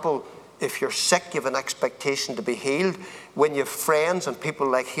 For example, if you're sick, you have an expectation to be healed. When you have friends and people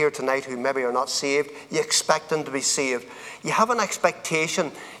like here tonight who maybe are not saved, you expect them to be saved. You have an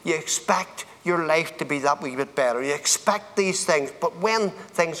expectation. You expect your life to be that wee bit better. You expect these things. But when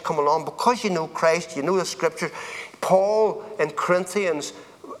things come along, because you know Christ, you know the scriptures, Paul in Corinthians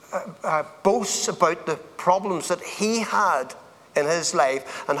boasts about the problems that he had in his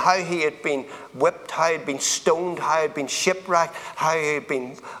life and how he had been whipped, how he had been stoned, how he had been shipwrecked, how he had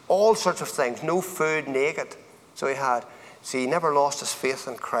been all sorts of things, no food, naked. So he never lost his faith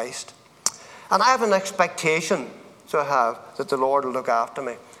in Christ. And I have an expectation, so I have, that the Lord will look after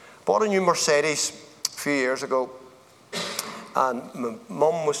me. Bought a new Mercedes a few years ago, and my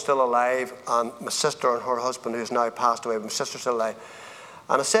mum was still alive, and my sister and her husband, who's now passed away, but my sister's still alive.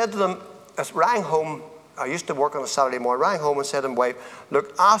 And I said to them, I rang home. I used to work on a Saturday morning. Rang home and said to my wife,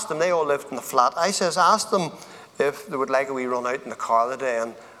 look, ask them, they all lived in the flat. I says, ask them if they would like a wee run out in the car today.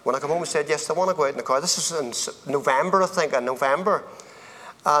 And when I come home, I said, yes, they want to go out in the car. This is in November, I think, in November.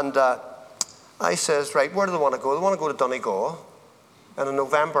 And I says, right, where do they want to go? They want to go to Donegal in a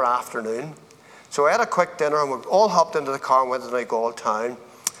November afternoon. So I had a quick dinner, and we all hopped into the car and went to Donegal town.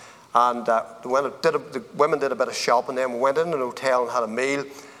 And the women did a bit of shopping. Then we went into an hotel and had a meal.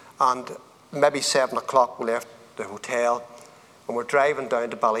 And maybe 7 o'clock we left the hotel, and we're driving down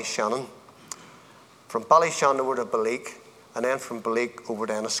to Ballyshannon. From Ballyshannon over to Balleek, and then from Balleek over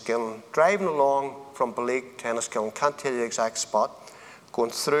to Enniskillen. Driving along from Balleek to Enniskillen, can't tell you the exact spot,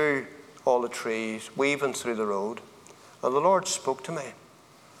 going through all the trees, weaving through the road. And the Lord spoke to me.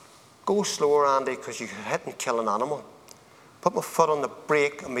 Go slower, Andy, because you could hit and kill an animal. Put my foot on the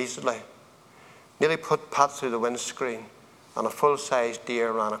brake immediately. Nearly put Pat through the windscreen. And a full-size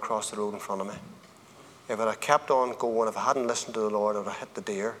deer ran across the road in front of me. If I had kept on going, if I hadn't listened to the Lord, I would have hit the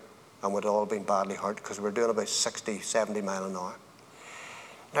deer and would have all been badly hurt, because we were doing about 60, 70 mile an hour.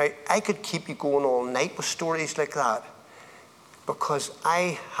 Now, I could keep you going all night with stories like that, because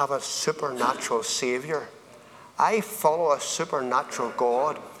I have a supernatural Saviour. I follow a supernatural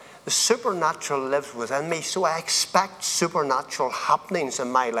God. The supernatural lives within me, so I expect supernatural happenings in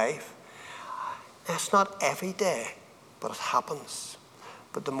my life. It's not every day, but it happens.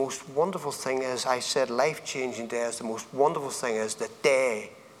 But the most wonderful thing is, I said life-changing days, the most wonderful thing is the day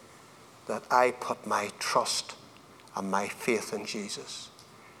that I put my trust and my faith in Jesus.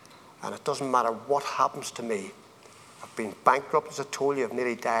 And it doesn't matter what happens to me. I've been bankrupt, as I told you, I've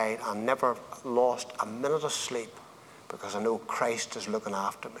nearly died, and never lost a minute of sleep, because I know Christ is looking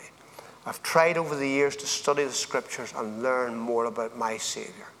after me. I've tried over the years to study the scriptures and learn more about my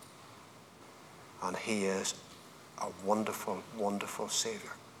Saviour. And he is a wonderful, wonderful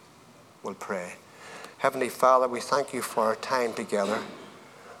Saviour. We'll pray. Heavenly Father, we thank you for our time together.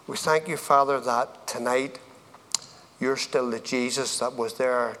 We thank you, Father, that tonight you're still the Jesus that was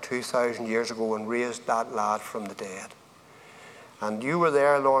there 2,000 years ago and raised that lad from the dead. And you were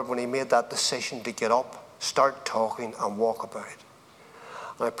there, Lord, when he made that decision to get up, start talking, and walk about.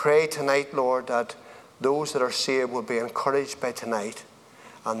 And I pray tonight, Lord, that those that are saved will be encouraged by tonight.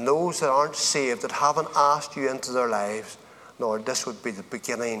 And those that aren't saved, that haven't asked you into their lives, Lord, this would be the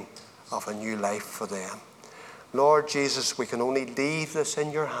beginning of a new life for them. Lord Jesus, we can only leave this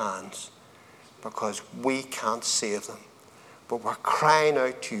in your hands, because we can't save them. But we're crying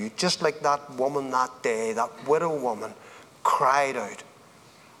out to you, just like that woman that day, that widow woman cried out,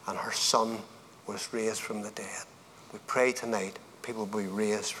 and her son was raised from the dead. We pray tonight people will be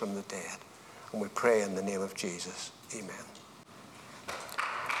raised from the dead. And we pray in the name of Jesus. Amen.